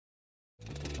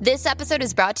This episode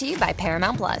is brought to you by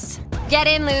Paramount Plus. Get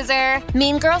in, loser!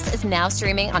 Mean Girls is now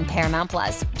streaming on Paramount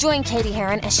Plus. Join Katie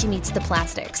Heron as she meets the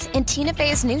plastics in Tina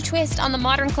Fey's new twist on the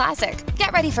modern classic.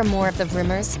 Get ready for more of the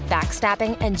rumors,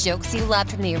 backstabbing, and jokes you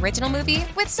loved from the original movie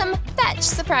with some fetch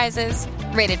surprises.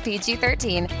 Rated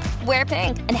PG-13. Wear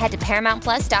pink and head to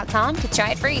ParamountPlus.com to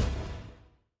try it free.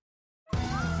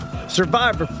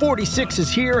 Survivor 46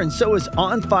 is here, and so is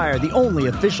On Fire, the only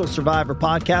official Survivor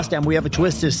podcast, and we have a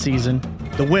twist this season.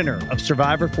 The winner of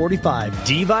Survivor 45,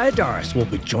 Dee Valladares, will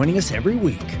be joining us every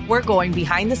week. We're going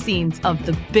behind the scenes of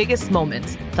the biggest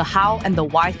moments, the how and the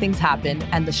why things happen,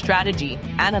 and the strategy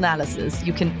and analysis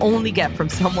you can only get from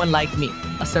someone like me,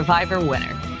 a Survivor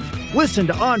winner. Listen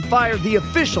to On Fire, the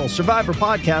official Survivor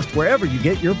podcast, wherever you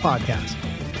get your podcast.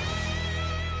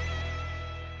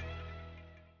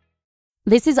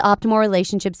 This is Optimal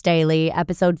Relationships Daily,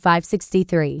 episode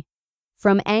 563.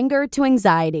 From Anger to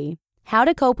Anxiety, How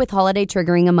to Cope with Holiday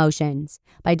Triggering Emotions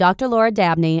by Dr. Laura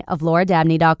Dabney of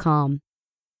lauradabney.com.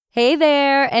 Hey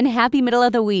there, and happy middle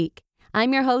of the week.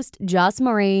 I'm your host, Joss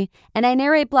Marie, and I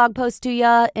narrate blog posts to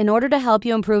you in order to help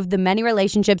you improve the many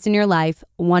relationships in your life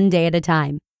one day at a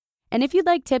time. And if you'd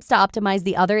like tips to optimize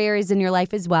the other areas in your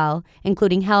life as well,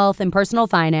 including health and personal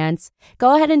finance,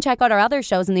 go ahead and check out our other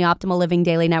shows in the Optimal Living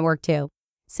Daily Network too.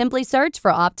 Simply search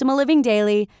for Optimal Living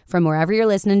Daily from wherever you're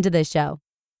listening to this show.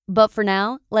 But for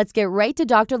now, let's get right to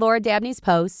Dr. Laura Dabney's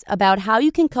posts about how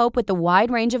you can cope with the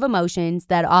wide range of emotions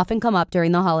that often come up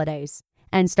during the holidays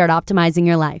and start optimizing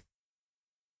your life.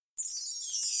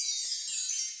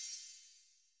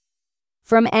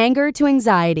 From Anger to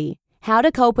Anxiety, How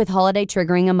to Cope with Holiday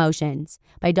Triggering Emotions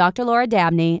by Dr. Laura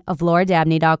Dabney of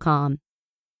lauradabney.com.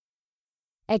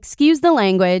 Excuse the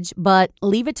language, but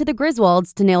leave it to the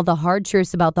Griswolds to nail the hard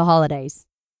truths about the holidays.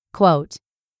 Quote,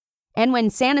 "And when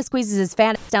Santa squeezes his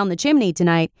fat ass down the chimney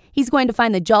tonight, he's going to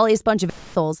find the jolliest bunch of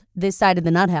assholes this side of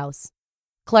the nut house."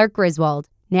 Clark Griswold,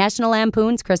 National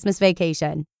Lampoon's Christmas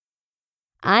Vacation.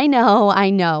 I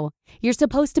know. You're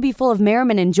supposed to be full of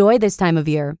merriment and joy this time of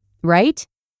year, right?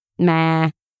 Nah.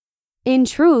 In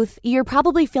truth, you're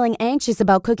probably feeling anxious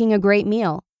about cooking a great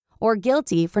meal, or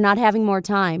guilty for not having more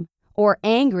time, or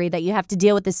angry that you have to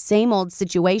deal with the same old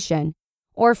situation,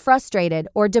 or frustrated,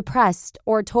 or depressed,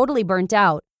 or totally burnt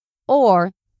out,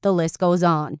 or the list goes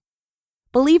on.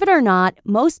 Believe it or not,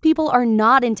 most people are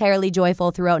not entirely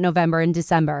joyful throughout November and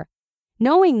December.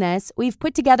 Knowing this, we've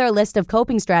put together a list of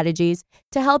coping strategies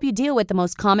to help you deal with the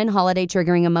most common holiday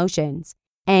triggering emotions: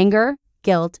 anger,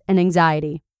 guilt, and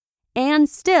anxiety, and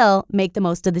still make the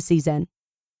most of the season.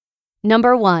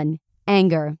 Number 1,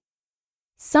 anger.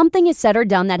 Something is said or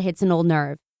done that hits an old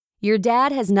nerve. Your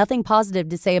dad has nothing positive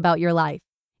to say about your life.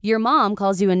 Your mom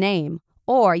calls you a name,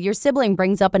 or your sibling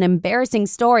brings up an embarrassing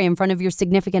story in front of your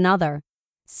significant other.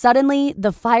 Suddenly,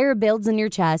 the fire builds in your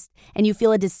chest, and you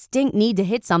feel a distinct need to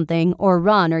hit something or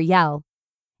run or yell.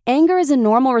 Anger is a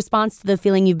normal response to the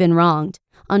feeling you've been wronged.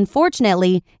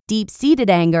 Unfortunately,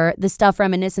 deep-seated anger, the stuff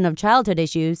reminiscent of childhood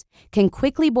issues, can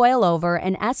quickly boil over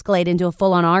and escalate into a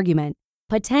full-on argument,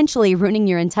 potentially ruining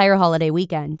your entire holiday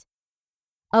weekend.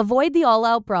 Avoid the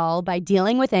all-out brawl by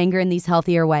dealing with anger in these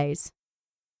healthier ways.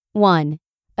 1.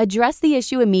 Address the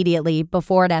issue immediately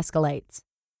before it escalates.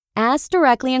 Ask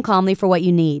directly and calmly for what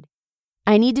you need.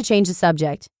 I need to change the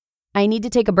subject. I need to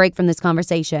take a break from this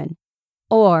conversation.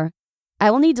 Or,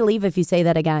 I will need to leave if you say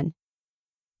that again.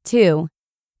 2.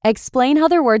 Explain how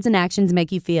their words and actions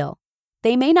make you feel.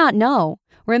 They may not know.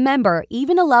 Remember,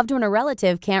 even a loved one or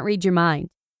relative can't read your mind.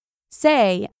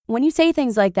 Say, when you say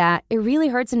things like that, it really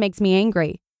hurts and makes me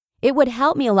angry. It would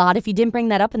help me a lot if you didn't bring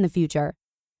that up in the future.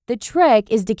 The trick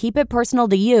is to keep it personal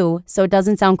to you so it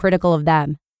doesn't sound critical of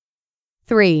them.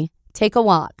 3. Take a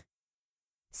walk.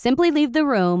 Simply leave the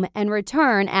room and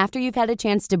return after you've had a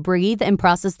chance to breathe and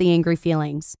process the angry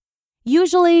feelings.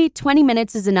 Usually, 20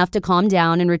 minutes is enough to calm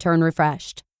down and return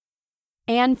refreshed.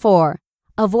 And 4.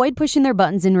 Avoid pushing their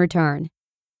buttons in return.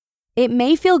 It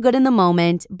may feel good in the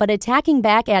moment, but attacking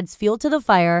back adds fuel to the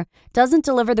fire, doesn't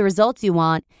deliver the results you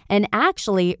want, and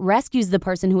actually rescues the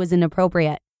person who is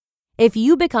inappropriate. If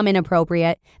you become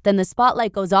inappropriate, then the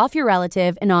spotlight goes off your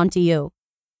relative and onto you.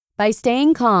 By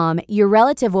staying calm, your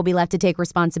relative will be left to take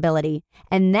responsibility,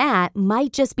 and that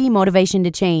might just be motivation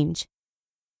to change.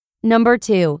 Number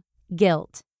 2,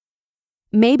 guilt.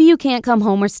 Maybe you can't come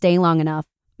home or stay long enough.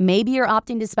 Maybe you're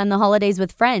opting to spend the holidays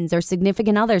with friends or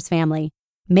significant other's family.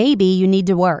 Maybe you need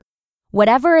to work.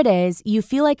 Whatever it is, you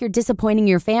feel like you're disappointing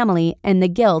your family and the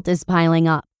guilt is piling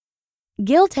up.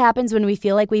 Guilt happens when we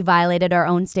feel like we violated our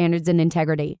own standards and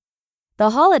integrity.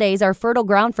 The holidays are fertile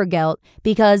ground for guilt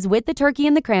because with the turkey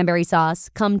and the cranberry sauce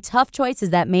come tough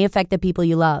choices that may affect the people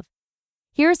you love.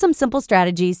 Here are some simple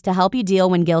strategies to help you deal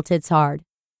when guilt hits hard.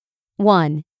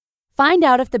 1. Find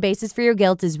out if the basis for your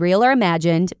guilt is real or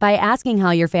imagined by asking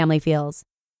how your family feels.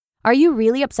 Are you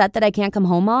really upset that I can't come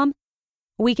home, Mom?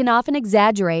 We can often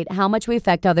exaggerate how much we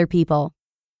affect other people.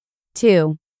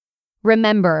 2.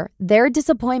 Remember, their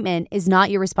disappointment is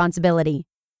not your responsibility.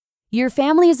 Your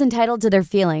family is entitled to their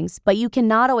feelings, but you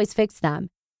cannot always fix them.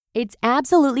 It's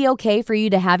absolutely okay for you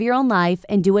to have your own life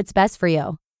and do what's best for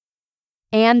you.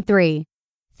 And 3.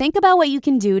 Think about what you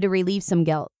can do to relieve some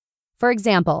guilt. For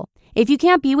example, if you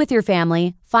can't be with your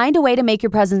family, find a way to make your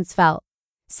presence felt.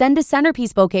 Send a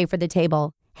centerpiece bouquet for the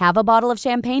table, have a bottle of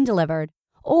champagne delivered,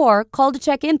 or call to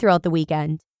check in throughout the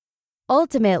weekend.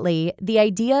 Ultimately, the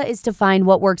idea is to find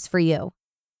what works for you.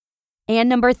 And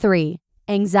number 3,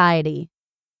 anxiety.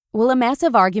 Will a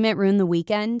massive argument ruin the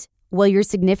weekend? Will your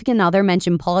significant other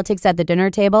mention politics at the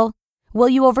dinner table? Will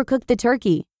you overcook the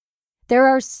turkey? There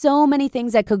are so many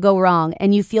things that could go wrong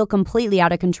and you feel completely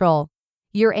out of control.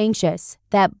 You're anxious.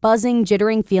 That buzzing,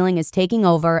 jittering feeling is taking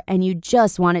over and you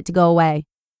just want it to go away.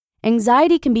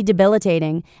 Anxiety can be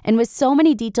debilitating, and with so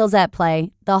many details at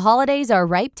play, the holidays are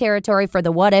ripe territory for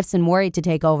the what-ifs and worry to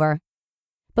take over.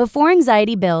 Before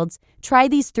anxiety builds, try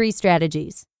these 3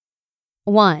 strategies.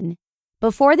 1.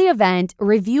 Before the event,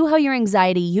 review how your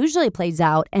anxiety usually plays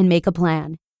out and make a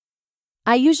plan.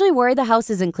 I usually worry the house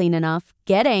isn't clean enough,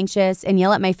 get anxious, and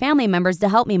yell at my family members to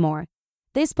help me more.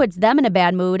 This puts them in a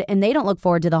bad mood and they don't look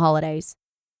forward to the holidays.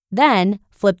 Then,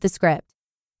 flip the script.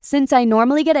 Since I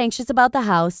normally get anxious about the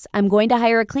house, I'm going to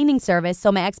hire a cleaning service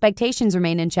so my expectations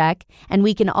remain in check and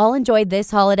we can all enjoy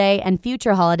this holiday and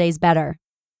future holidays better.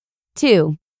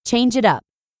 2. Change it up.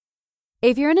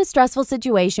 If you're in a stressful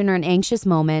situation or an anxious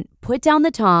moment, put down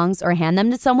the tongs or hand them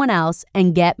to someone else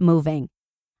and get moving.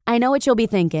 I know what you'll be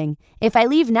thinking. If I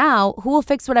leave now, who will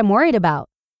fix what I'm worried about?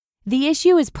 The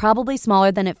issue is probably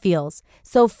smaller than it feels,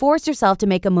 so force yourself to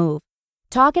make a move.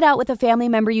 Talk it out with a family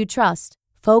member you trust.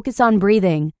 Focus on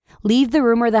breathing. Leave the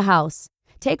room or the house.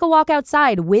 Take a walk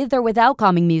outside with or without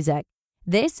calming music.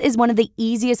 This is one of the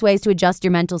easiest ways to adjust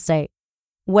your mental state.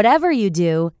 Whatever you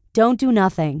do, don't do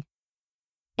nothing.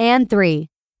 And 3,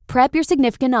 prep your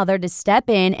significant other to step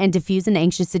in and diffuse an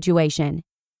anxious situation.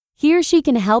 He or she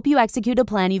can help you execute a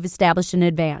plan you've established in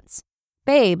advance.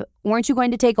 Babe, weren't you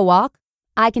going to take a walk?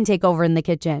 I can take over in the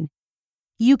kitchen.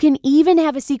 You can even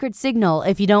have a secret signal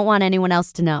if you don't want anyone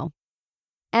else to know.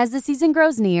 As the season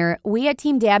grows near, we at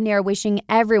Team Dabney are wishing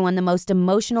everyone the most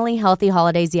emotionally healthy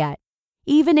holidays yet.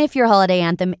 Even if your holiday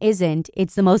anthem isn't,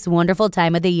 it's the most wonderful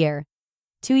time of the year.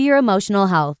 To your emotional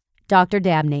health, Dr.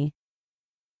 Dabney.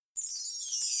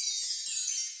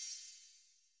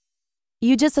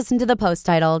 You just listened to the post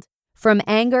titled, From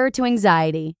Anger to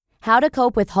Anxiety, How to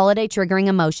Cope with Holiday Triggering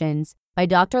Emotions by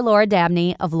Dr. Laura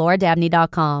Dabney of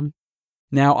lauradabney.com.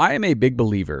 Now, I am a big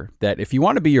believer that if you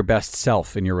want to be your best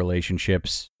self in your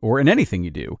relationships, or in anything you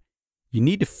do, you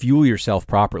need to fuel yourself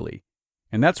properly.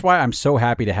 And that's why I'm so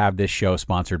happy to have this show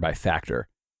sponsored by Factor.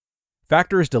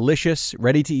 Factor's delicious,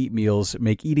 ready-to-eat meals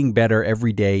make eating better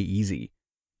every day easy.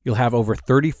 You'll have over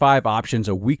 35 options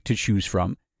a week to choose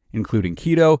from, including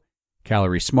keto,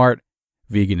 calorie smart,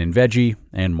 vegan and veggie,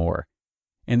 and more.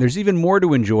 And there's even more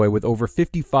to enjoy with over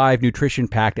 55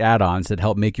 nutrition-packed add-ons that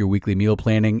help make your weekly meal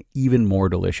planning even more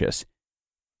delicious.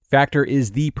 Factor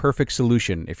is the perfect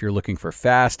solution if you're looking for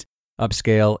fast,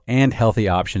 upscale, and healthy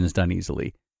options done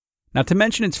easily. Not to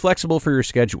mention it's flexible for your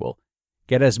schedule.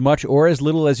 Get as much or as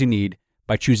little as you need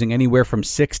by choosing anywhere from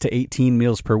 6 to 18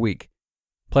 meals per week.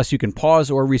 Plus, you can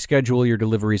pause or reschedule your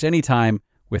deliveries anytime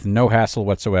with no hassle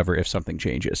whatsoever if something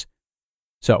changes.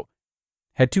 So,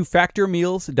 head to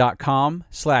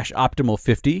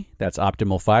factormeals.com/optimal50, that's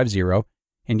optimal50,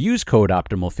 and use code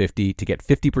optimal50 to get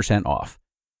 50% off.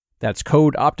 That's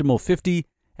code optimal50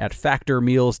 at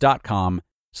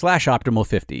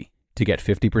factormeals.com/optimal50 to get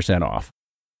 50% off.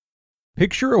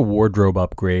 Picture a wardrobe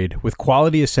upgrade with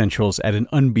quality essentials at an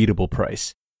unbeatable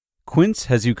price. Quince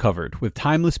has you covered with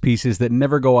timeless pieces that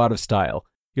never go out of style.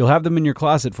 You'll have them in your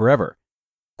closet forever.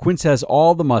 Quince has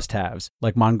all the must-haves,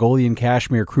 like Mongolian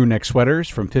cashmere crewneck sweaters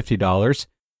from $50,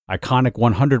 iconic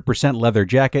 100% leather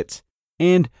jackets,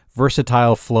 and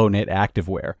versatile flow-knit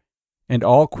activewear. And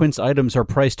all Quince items are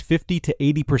priced 50 to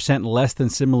 80% less than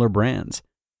similar brands.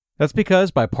 That's because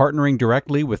by partnering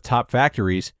directly with top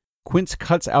factories, Quince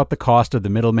cuts out the cost of the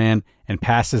middleman and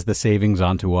passes the savings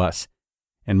on to us.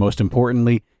 And most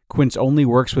importantly, Quince only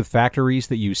works with factories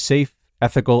that use safe,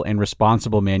 ethical, and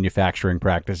responsible manufacturing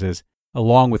practices,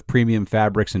 along with premium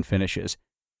fabrics and finishes.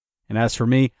 And as for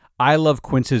me, I love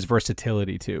Quince's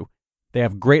versatility too. They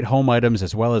have great home items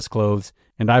as well as clothes,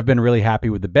 and I've been really happy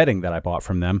with the bedding that I bought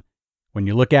from them. When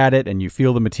you look at it and you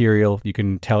feel the material, you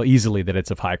can tell easily that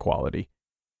it's of high quality.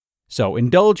 So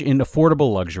indulge in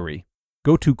affordable luxury.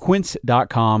 Go to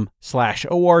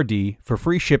quince.com/ORD for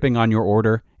free shipping on your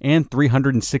order and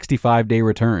 365-day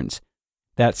returns.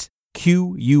 That's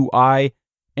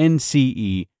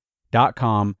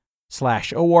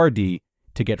QUINCE.com/ORD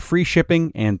to get free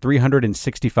shipping and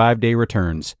 365-day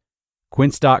returns.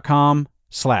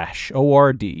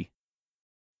 Quince.com/ORD.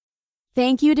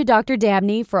 Thank you to Dr.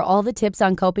 Dabney for all the tips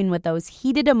on coping with those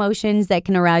heated emotions that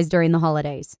can arise during the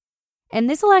holidays. And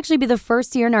this will actually be the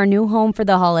first year in our new home for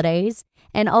the holidays,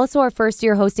 and also our first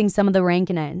year hosting some of the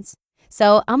Rankin-Ins.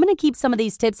 So I'm going to keep some of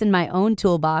these tips in my own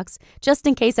toolbox, just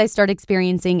in case I start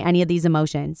experiencing any of these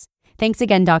emotions. Thanks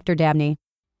again, Dr. Dabney.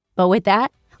 But with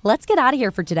that, let's get out of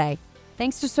here for today.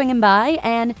 Thanks for swinging by,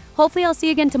 and hopefully I'll see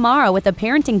you again tomorrow with a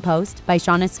parenting post by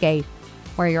Shauna Skate,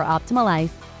 where your optimal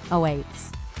life awaits.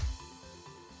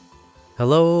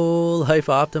 Hello, Life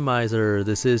Optimizer.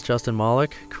 This is Justin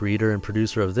Malik, creator and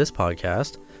producer of this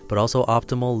podcast, but also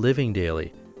Optimal Living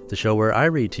Daily, the show where I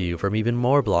read to you from even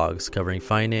more blogs covering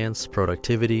finance,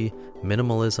 productivity,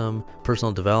 minimalism,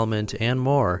 personal development, and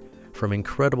more from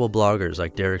incredible bloggers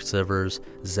like Derek Sivers,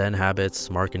 Zen Habits,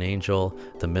 Mark and Angel,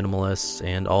 The Minimalists,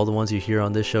 and all the ones you hear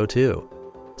on this show too.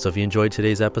 So if you enjoyed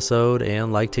today's episode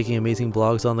and like taking amazing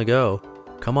blogs on the go,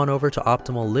 come on over to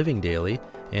Optimal Living Daily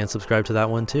and subscribe to that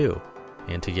one too.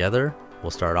 And together,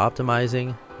 we'll start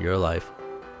optimizing your life.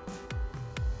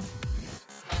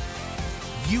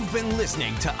 You've been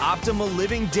listening to Optimal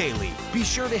Living Daily. Be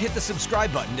sure to hit the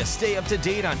subscribe button to stay up to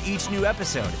date on each new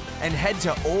episode, and head to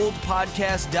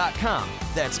oldpodcast.com.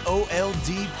 That's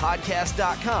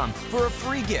OLDpodcast.com for a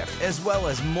free gift, as well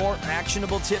as more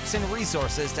actionable tips and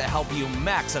resources to help you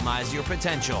maximize your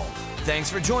potential. Thanks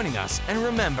for joining us, and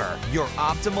remember, your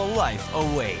optimal life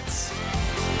awaits.